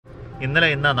ഇന്നലെ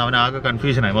ഇന്നാന്ന് അവൻ ആകെ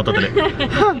കൺഫ്യൂഷനായി മൊത്തത്തില്.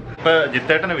 ഇപ്പൊ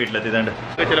ജിത്തേട്ടന്റെ വീട്ടിലെത്തിയതുണ്ട്.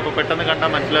 ചിലപ്പോ പെട്ടെന്ന് കണ്ടാൽ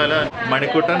മനസ്സിലാവില്ല.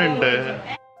 മണിക്കുട്ടനുണ്ട്.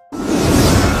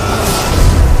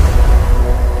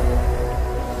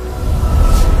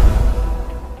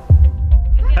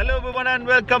 Hello everyone and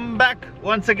welcome back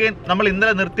once again. നമ്മൾ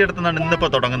ഇന്നലെ നിർത്തിയെടുത്താണ്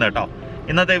ഇന്നിപ്പോൾ തുടങ്ങുന്നത് കേട്ടോ.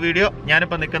 ഇന്നത്തെ വീഡിയോ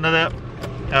ഞാനിപ്പോൾ നിൽക്കുന്നത്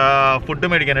ഫുഡ്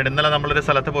മേടിക്കാനായിട്ട്. ഇന്നലെ നമ്മളൊരു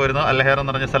സ്ഥലത്ത് പോയിരുന്നു, അൽഹെർ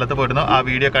എന്ന് പറഞ്ഞ സ്ഥലത്ത് പോയിരുന്നു. ആ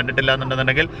വീഡിയോ കണ്ടിട്ടില്ല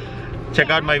എന്നുണ്ടെന്നുണ്ടെങ്കിൽ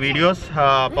ചെക്ക് ഔട്ട് മൈ വീഡിയോസ്.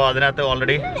 അപ്പോൾ അതിനകത്ത്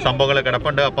ഓൾറെഡി സംഭവങ്ങൾ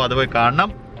കിടപ്പുണ്ട്. അപ്പോൾ അത് പോയി കാണണം.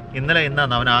 ഇന്നലെ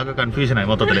ഇന്നാന്ന് അവൻ ആകെ കൺഫ്യൂഷനായി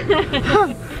മൊത്തത്തിൽ.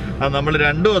 നമ്മൾ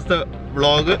 2 ദിവസത്തെ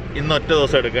വ്ളോഗ് ഇന്ന് ഒറ്റ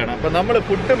ദിവസം എടുക്കുകയാണ്. അപ്പോൾ നമ്മൾ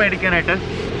ഫുഡ് മേടിക്കാനായിട്ട്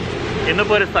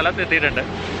ഇന്നിപ്പോൾ ഒരു സ്ഥലത്ത് എത്തിയിട്ടുണ്ട്.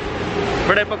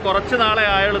 ഇവിടെ ഇപ്പോൾ കുറച്ച് നാളെ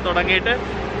ആയുള്ളൂ തുടങ്ങിയിട്ട്.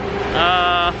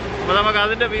 അപ്പോൾ നമുക്ക്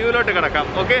അതിൻ്റെ വ്യൂവിലോട്ട് കിടക്കാം.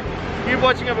 Okay, keep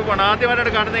watching. അപ്പോൾ പോകണം.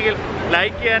 ആദ്യമായിട്ടാണ് കാണുന്നതെങ്കിൽ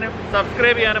ലൈക്ക് ചെയ്യാനും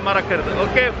സബ്സ്ക്രൈബ് ചെയ്യാനും മറക്കരുത്.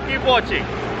 Okay, keep watching.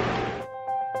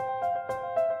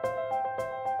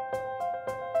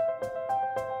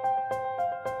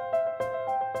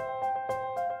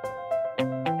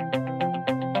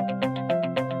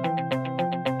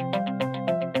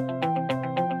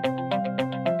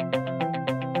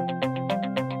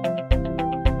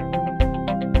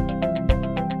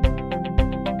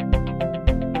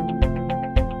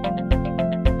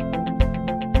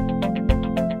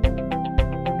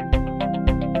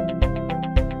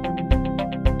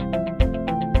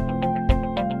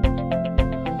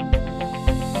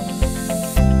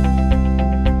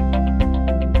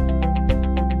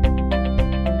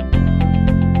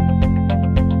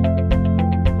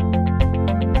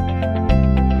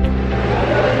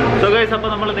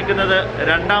 അപ്പോൾ നമ്മൾ നിൽക്കുന്നത്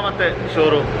രണ്ടാമത്തെ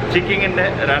ഷോറൂം, ചിക്കിങ്ങിൻ്റെ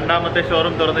രണ്ടാമത്തെ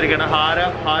ഷോറൂം തുറന്നിരിക്കുകയാണ്.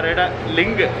 ഹാരയുടെ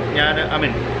ലിങ്ക്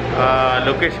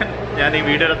ലൊക്കേഷൻ ഞാൻ ഈ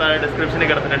വീഡിയോയുടെ താഴെ ഡിസ്ക്രിപ്ഷനിൽ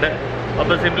കിടന്നിട്ടുണ്ട്.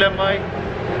 അപ്പോൾ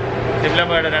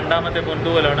സിംലമ്പായുടെ രണ്ടാമത്തെ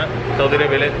പൊൻതൂവലാണ് സൗദി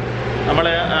അറേബ്യയിൽ. നമ്മൾ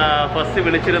ഫസ്റ്റ്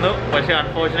വിളിച്ചിരുന്നു, പക്ഷേ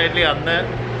അൺഫോർച്ചുനേറ്റ്ലി അന്ന്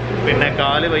പിന്നെ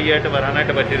കാല് വയ്യായിട്ട്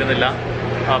വരാനായിട്ട് പറ്റിയിരുന്നില്ല.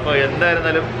 അപ്പോൾ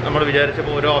എന്തായിരുന്നാലും നമ്മൾ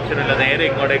വിചാരിച്ചപ്പോൾ ഒരു ഓപ്ഷനും ഇല്ല, നേരെ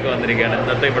ഇങ്ങോട്ടേക്ക് വന്നിരിക്കുകയാണ്.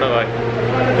 ഇന്നത്തെ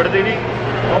ഇവിടുത്തെ ഇനി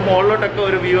മുകളിലോട്ടൊക്കെ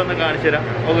ഒരു വ്യൂ ഒന്ന് കാണിച്ചു തരാം.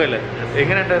 ഓക്കെ അല്ലേ?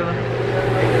 എങ്ങനെ ഉണ്ടായിരുന്നു?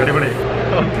 അടിപൊളി.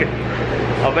 ഓക്കെ,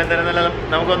 അപ്പോൾ എന്തായിരുന്നാലും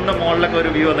നമുക്കൊന്ന് മുകളിലൊക്കെ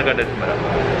ഒരു വ്യൂ ഒന്ന് കണ്ടിട്ട് വരാം.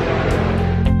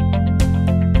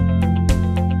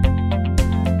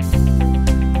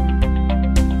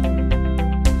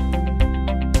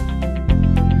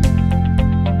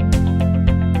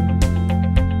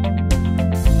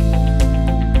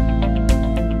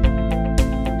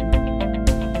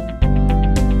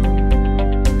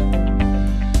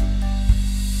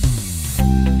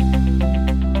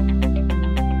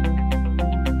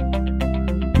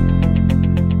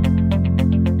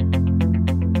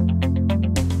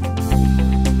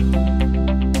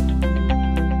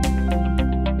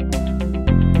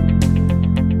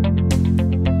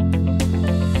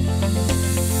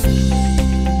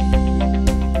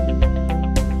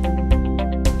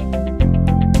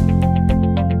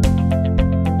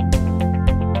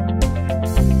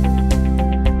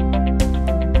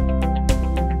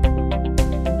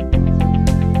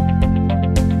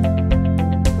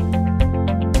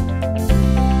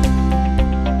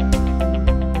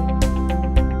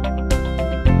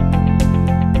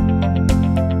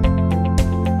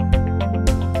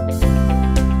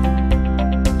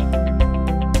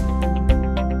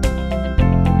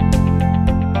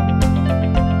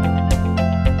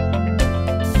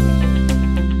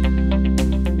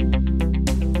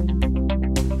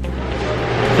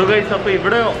 അപ്പോൾ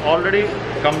ഇവിടെ ഓൾറെഡി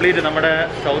കംപ്ലീറ്റ് നമ്മുടെ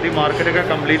സൗദി മാർക്കറ്റൊക്കെ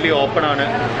കംപ്ലീറ്റ്ലി ഓപ്പൺ ആണ്.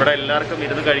 ഇവിടെ എല്ലാവർക്കും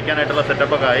ഇരുന്ന് കഴിക്കാനായിട്ടുള്ള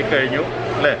സെറ്റപ്പൊക്കെ ആയിക്കഴിഞ്ഞു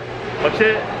അല്ലേ? പക്ഷേ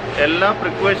എല്ലാ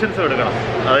പ്രിക്കോഷൻസും എടുക്കണം.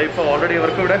 അതായത് ഇപ്പോൾ ഓൾറെഡി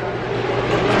ഇവർക്കിവിടെ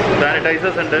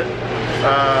സാനിറ്റൈസേഴ്സ് ഉണ്ട്.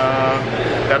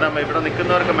 കാരണം ഇവിടെ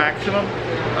നിൽക്കുന്നവർക്ക് മാക്സിമം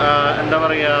എന്താ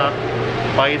പറയുക,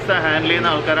 പൈസ ഹാൻഡിൽ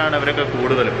ചെയ്യുന്ന ആൾക്കാരാണ് ഇവരൊക്കെ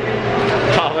കൂടുതലും.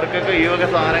 അവർക്കൊക്കെ ഈ വക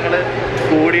സാധനങ്ങൾ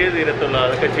കൂടിയേ തീരത്തുള്ളൂ,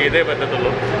 അതൊക്കെ ചെയ്തേ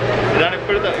പറ്റത്തുള്ളൂ. ഇതാണ്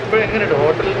ഇപ്പോൾ എങ്ങനെയുണ്ട്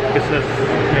ഹോട്ടൽ ബിസിനസ്?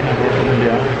 കുഴപ്പമൊന്നുമില്ല.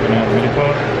 ഇപ്പോൾ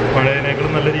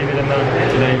പഴയതിനേക്കാളും നല്ല രീതിയിൽ തന്നെ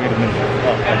ഇതായി വരുന്നുണ്ട്.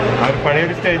 ആ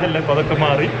പഴയൊരു സ്റ്റേജല്ല, ഇപ്പോൾ അതൊക്കെ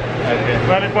മാറി.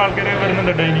 എന്നാലും ഇപ്പോൾ ആൾക്കാർ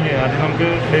വരുന്നുണ്ട് ഡൈനിങ്. ആദ്യം നമുക്ക്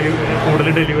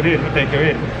കൂടുതൽ ഡെലിവറി ആയിരുന്നു, ടേക്ക് അവേ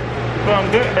ആയിരുന്നു. ഇപ്പോൾ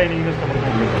നമുക്ക് ഡൈനിങ് കസ്റ്റമർ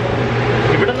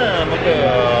ഇവിടുന്ന് നമുക്ക്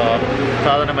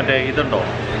സാധനം മറ്റേ ഇതുണ്ടോ,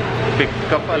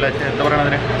 പിക്കപ്പ് അല്ല എന്താ പറയുക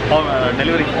അതിന്,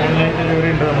 ഡെലിവറി? ഓൺലൈൻ ഡെലിവറി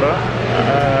ഉണ്ട്. നമ്മുടെ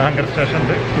ഹങ്കർ സ്റ്റേഷൻ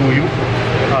ഉണ്ട്, 2U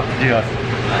ജിയാസ്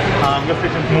ഹങ്കർ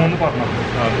സ്റ്റേഷൻ 3 പറഞ്ഞത്.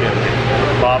 Okay okay.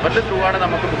 അപ്പോൾ അവരുടെ ത്രൂ ആണ്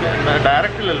നമുക്ക്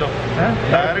ഡയറക്റ്റ് ഇല്ലല്ലോ?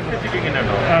 ഡയറക്റ്റ് ചിക്കിങ്ങിൻ്റെ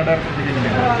ഉണ്ടോ? ഡയറക്റ്റ്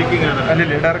ചിക്കിങ്ങിൻ്റെ ചിക്കിങ്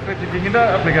അല്ലല്ലേ? ഡയറക്റ്റ് ചിക്കിങ്ങിൻ്റെ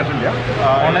ആപ്ലിക്കേഷൻ ഇല്ല.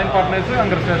 ഓൺലൈൻ പാർട്ട്നേഴ്സ്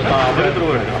ഹങ്കർ സ്റ്റേഷൻ അവർ ത്രൂ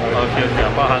എടുക്കും. Okay okay.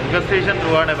 അപ്പോൾ ഹങ്കർ സ്റ്റേഷൻ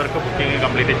ത്രൂ ആണ് ഇവർക്ക് ബുക്കിംഗ്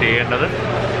കംപ്ലീറ്റ് ചെയ്യേണ്ടത്.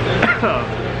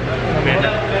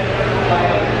 പിന്നെ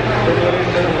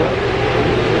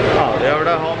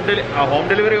അവിടെ ഹോം ഹോം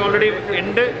ഡെലിവറി ഓൾറെഡി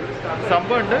ഉണ്ട്,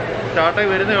 സംഭവമുണ്ട്, സ്റ്റാർട്ടായി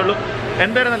വരുന്നേ ഉള്ളൂ.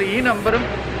 എന്തായിരുന്നാലും ഈ നമ്പറും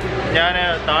ഞാൻ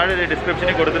താഴെ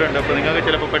ഡിസ്ക്രിപ്ഷനിൽ കൊടുത്തിട്ടുണ്ട്. അപ്പോൾ നിങ്ങൾക്ക്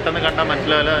ചിലപ്പോൾ പെട്ടെന്ന് കണ്ടാൽ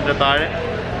മനസ്സിലാവില്ല. അതിൻ്റെ താഴെ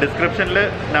ഡിസ്ക്രിപ്ഷനിൽ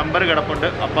നമ്പർ കിടപ്പുണ്ട്.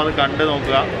 അപ്പോൾ അത് കണ്ട്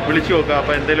നോക്കുക, വിളിച്ചു നോക്കുക.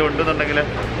 അപ്പോൾ എന്തെങ്കിലും ഉണ്ടെന്നുണ്ടെങ്കിൽ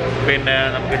പിന്നെ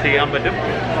നമുക്ക് ചെയ്യാൻ പറ്റും.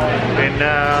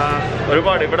 പിന്നെ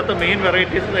ഒരുപാട് ഇവിടുത്തെ മെയിൻ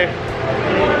വെറൈറ്റീസ്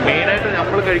മെയിനായിട്ട്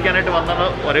നമ്മൾ കഴിക്കാനായിട്ട് വന്നത്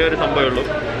ഒരേ ഒരു സംഭവമേ ഉള്ളൂ,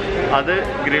 അത്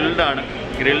ഗ്രിൽഡാണ്.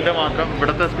 ഗ്രിൽഡ് മാത്രം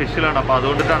ഇവിടുത്തെ സ്പെഷ്യലാണ്. അപ്പോൾ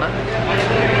അതുകൊണ്ടിട്ടാണ്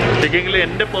ചിക്കനിൽ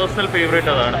എൻ്റെ പേഴ്സണൽ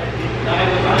ഫേവറേറ്റ് അതാണ്.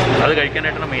 അത്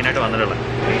കഴിക്കാനായിട്ടാണ് മെയിനായിട്ട് വന്നിട്ടുള്ളത്.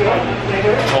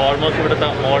 ഓൾമോസ്റ്റ് ഇവിടുത്തെ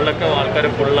മോളിലൊക്കെ ആൾക്കാർ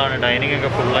ഫുള്ളാണ്, ഡൈനിങ്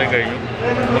ഒക്കെ ഫുള്ളായി കഴിഞ്ഞു.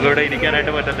 നമുക്കിവിടെ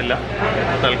ഇരിക്കാനായിട്ട് പറ്റത്തില്ല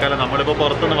തൽക്കാലം. നമ്മളിപ്പോൾ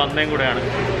പുറത്തുനിന്ന് വന്നേം കൂടെയാണ്.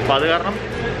 അപ്പോൾ അത് കാരണം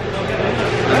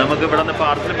നമുക്ക് ഇവിടെ നിന്ന്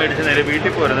പാർസൽ മേടിച്ച് നേരെ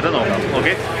വീട്ടിൽ പോരുന്നിട്ട് നോക്കാം.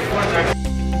 ഓക്കെ,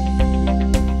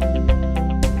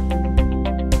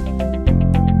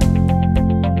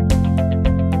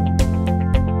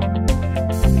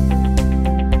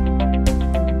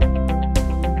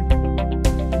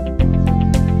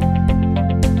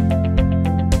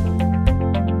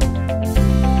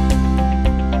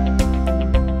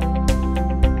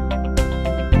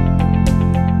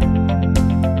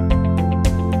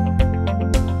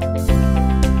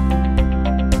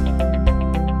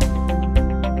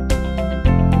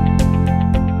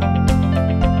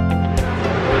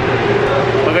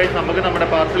 നമുക്ക് നമ്മുടെ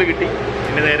പാർസൽ കിട്ടി.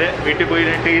 ഇനി നേരെ വീട്ടിൽ പോയി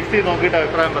ടേസ്റ്റ് ചെയ്ത് നോക്കിയിട്ട്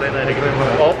അഭിപ്രായം പറയുന്നതായിരിക്കും.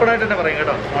 ഓപ്പണായിട്ട് തന്നെ പറയും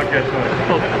കേട്ടോ.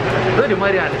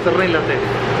 ഇതൊരുമാതിരി അനുസരണ ഇല്ലാത്ത.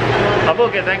 അപ്പോൾ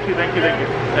ഓക്കെ, താങ്ക് യു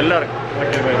എല്ലാവർക്കും.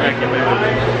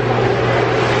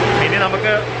 ഇനി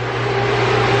നമുക്ക്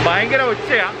ഭയങ്കര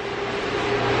ഉച്ചയാ,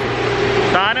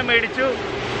 സാധനം മേടിച്ചു.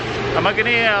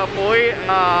 നമുക്കിനി പോയി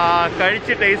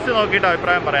കഴിച്ച് ടേസ്റ്റ് നോക്കിയിട്ട്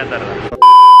അഭിപ്രായം പറയാൻ തരുന്നത്.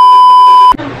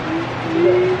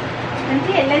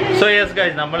 സോ യെസ്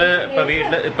ഗൈസ്, നമ്മൾ ഇപ്പോൾ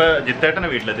ഇപ്പോൾ ജിത്തേട്ടൻ്റെ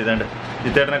വീട്ടിലെത്തിയതുണ്ട്.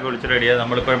 ജിത്തേട്ടനൊക്കെ വിളിച്ച് റെഡിയായി.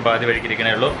 നമ്മളിപ്പോഴും പാതി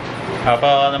വഴിക്കിരിക്കണേ ഉള്ളൂ.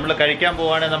 അപ്പോൾ നമ്മൾ കഴിക്കാൻ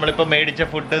പോവാണ്. നമ്മളിപ്പോൾ മേടിച്ച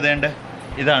ഫുഡ് ഇതേണ്ട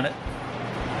ഇതാണ്.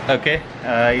 ഓക്കെ,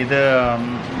 ഇത്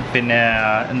പിന്നെ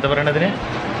എന്താ പറയണതിന്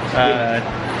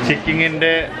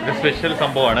ചിക്കനിൻ്റെ ഒരു സ്പെഷ്യൽ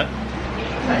സംഭവമാണ്.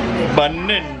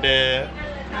 ബണ്ണുണ്ട്,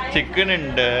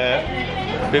 ചിക്കനുണ്ട്,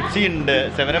 പെപ്സി ഉണ്ട്,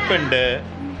 7up ഉണ്ട്,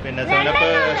 പിന്നെ 7up,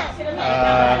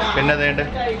 പിന്നെ അതുണ്ട്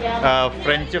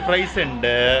ഫ്രഞ്ച് ഫ്രൈസ്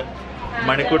ഉണ്ട്,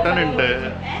 മണിക്കുട്ടനുണ്ട്,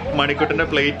 മണിക്കുട്ടൻ്റെ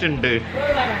പ്ലേറ്റ് ഉണ്ട്.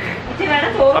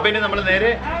 അപ്പം ഇനി നമ്മൾ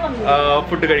നേരെ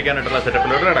ഫുഡ് കഴിക്കാനായിട്ടുള്ള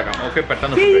സെറ്റപ്പിലോട്ട് കിടക്കാം. ഓക്കെ,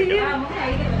 പെട്ടെന്ന് ഫുഡ് കഴിക്കാം.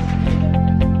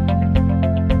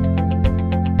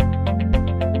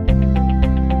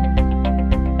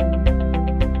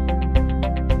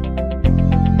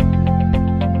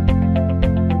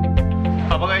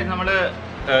 അപ്പോൾ നമ്മൾ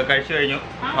കഴിച്ചു കഴിഞ്ഞു.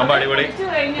 അപ്പോൾ അടിപൊളി.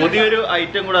 പുതിയൊരു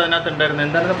ഐറ്റം കൂടെ അതിനകത്ത് ഉണ്ടായിരുന്നു.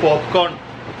 എന്തായിരുന്നു? പോപ്കോൺ,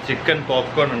 ചിക്കൻ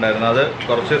പോപ്കോൺ ഉണ്ടായിരുന്നു. അത്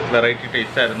കുറച്ച് വെറൈറ്റി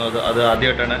ടേസ്റ്റ് ആയിരുന്നു. അത്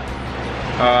ആദ്യമായിട്ടാണ്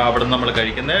അവിടെ നിന്ന് നമ്മൾ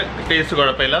കഴിക്കുന്നത്. ടേസ്റ്റ്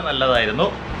കുഴപ്പമില്ല, നല്ലതായിരുന്നു.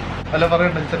 അല്ല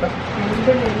പറയണ്ട ചേട്ടാ,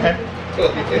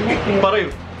 പറയൂ.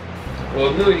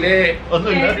 ഒന്നുമില്ലേ?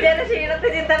 ഒന്നുമില്ല.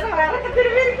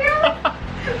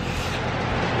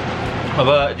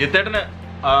 അപ്പൊ ജിത്തേട്ടന്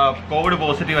കോവിഡ്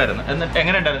പോസിറ്റീവ് ആയിരുന്നു. എന്നിട്ട്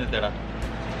എങ്ങനെ ഉണ്ടായിരുന്നു ജിത്തേട്ടാ?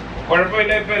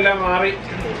 കുഴപ്പമില്ല, ഇപ്പൊ എല്ലാം മാറി.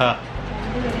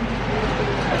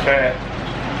 പക്ഷെ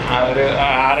ഒരു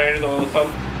 6-7 ദിവസം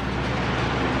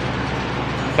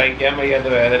സഹിക്കാൻ വയ്യാത്ത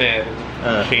വേദനയായിരുന്നു.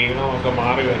 ക്ഷീണമൊക്കെ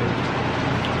മാറി വരും.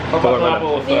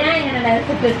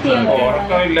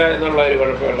 ഉറക്കമില്ല എന്നുള്ള ഒരു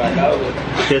കുഴപ്പമില്ല. അല്ലാതെ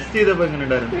ടെസ്റ്റ് ചെയ്തപ്പോ എങ്ങനെ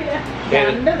ഉണ്ടായിരുന്നു?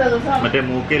 മറ്റേ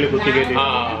മൂക്കയില് കുത്തിക്കേറ്റി.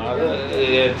 അത്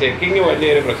ചെക്കിങ്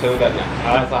വലിയൊരു പ്രശ്നം തന്നെ.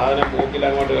 ആ സാധനം മൂക്കിൽ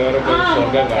അങ്ങോട്ട് കയറുമ്പോൾ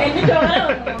സ്വർഗം കാണും.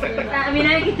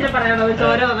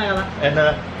 എന്നാ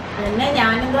പിന്നെ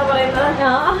ഞാനെന്താ പറയുന്നത്,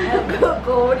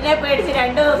 കോവിഡിനെ പേടിച്ച്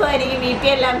 2 ദിവസം എനിക്ക് BP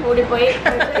എല്ലാം കൂടിപ്പോയി.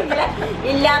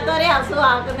 ഇല്ലാത്തവരെ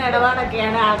അസുഖമാക്കുന്ന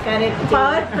ഇടപാടൊക്കെയാണ് ആൾക്കാരെ.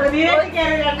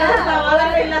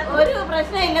 ഒരു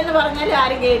പ്രശ്നം ഇല്ലെന്ന് പറഞ്ഞാലും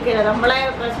ആരും കേൾക്കില്ല. നമ്മളെ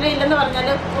പ്രശ്നം ഇല്ലെന്ന്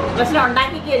പറഞ്ഞാലും പ്രശ്നം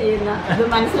ഉണ്ടാക്കിക്കുക ചെയ്യുന്ന ഇത്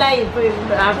മനസ്സിലായി. ഇപ്പൊ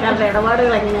ആൾക്കാരുടെ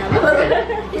ഇടപാടുകൾ എങ്ങനെയാണ്.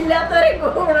 ഇല്ലാത്തവരെ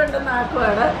കോവിഡ് ഉണ്ടെന്ന്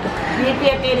ആക്കുവാണ്. BP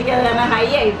ഒക്കെ എനിക്കത് തന്നെ ഹൈ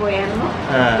ആയി പോയായിരുന്നു.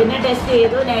 പിന്നെ ടെസ്റ്റ്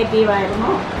ചെയ്തു, നെഗറ്റീവ്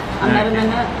ആയിരുന്നു. അന്നേരം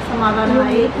തന്നെ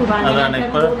സമാധാനമായി. അതാണ്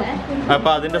ഇപ്പൊ. അപ്പൊ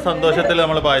അതിന്റെ സന്തോഷത്തിൽ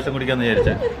നമ്മൾ പായസം കുടിക്കാന്ന്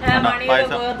വിചാരിച്ചേ.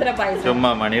 പായസം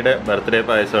ചുമ്മാ മണിയുടെ ബർത്ത്ഡേ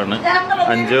പായസമാണ്.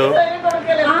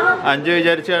 അഞ്ചു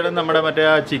വിചാരിച്ചാണ് നമ്മുടെ മറ്റേ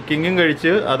ആ ചിക്കനും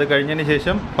കഴിച്ച് അത് കഴിഞ്ഞതിന്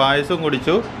ശേഷം പായസവും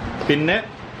കുടിച്ചു. പിന്നെ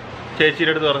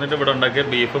ചേച്ചിയുടെ അടുത്ത് പറഞ്ഞിട്ട് ഇവിടെ ഉണ്ടാക്കിയ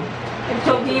ബീഫും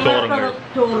ചോറും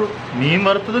മീൻ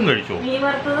വറുത്തതും കഴിച്ചു.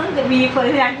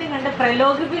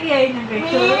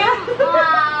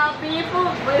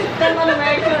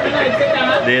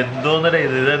 എന്തോന്നര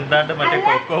ഇത്, ഇതെന്താണ്ട് മറ്റേ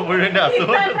കൊക്കോ പുഴുവിന്റെ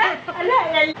അസുഖം.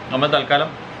 നമ്മൾ തൽക്കാലം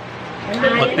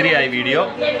ഒത്തിരിയായി വീഡിയോ.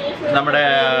 നമ്മുടെ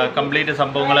കംപ്ലീറ്റ്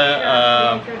സംഭവങ്ങള്,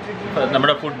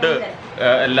 നമ്മുടെ ഫുഡ്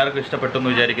എല്ലാവർക്കും ഇഷ്ടപ്പെട്ടു എന്ന്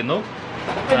വിചാരിക്കുന്നു.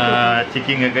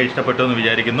 ചിക്കൻ ഒക്കെ ഇഷ്ടപ്പെട്ടു എന്ന്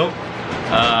വിചാരിക്കുന്നു.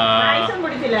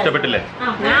 ഇഷ്ടപ്പെട്ടില്ലേ?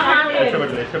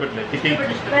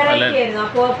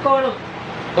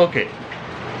 ഓക്കെ,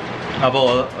 അപ്പോൾ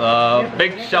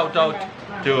big shout out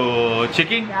to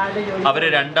Chicking. അവർ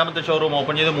രണ്ടാമത്തെ ഷോറൂം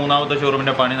ഓപ്പൺ ചെയ്ത് മൂന്നാമത്തെ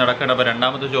ഷോറൂമിൻ്റെ പണി നടക്കണം. അപ്പോൾ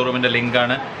രണ്ടാമത്തെ ഷോറൂമിൻ്റെ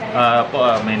ലിങ്കാണ്,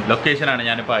 ലൊക്കേഷനാണ്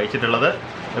ഞാനിപ്പോൾ അയച്ചിട്ടുള്ളത്.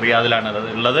 റിയാദിലാണ് അത്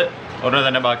ഉള്ളത്. ഉടനെ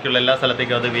തന്നെ ബാക്കിയുള്ള എല്ലാ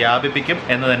സ്ഥലത്തേക്കും അത് വ്യാപിപ്പിക്കും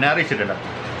എന്ന് തന്നെ അറിയിച്ചിട്ടുണ്ട്.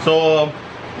 സോ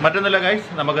മറ്റൊന്നുമില്ല ഗൈസ്,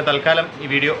 നമുക്ക് തൽക്കാലം ഈ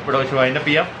വീഡിയോ ഇവിടെ വെച്ച് വൈൻഡപ്പ്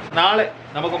ചെയ്യാം. നാളെ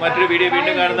നമുക്ക് മറ്റൊരു വീഡിയോ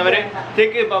വീണ്ടും കാണുന്നവരെ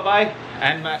ടേക്ക് ബൈ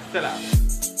ആൻഡ് മസ്സലാം.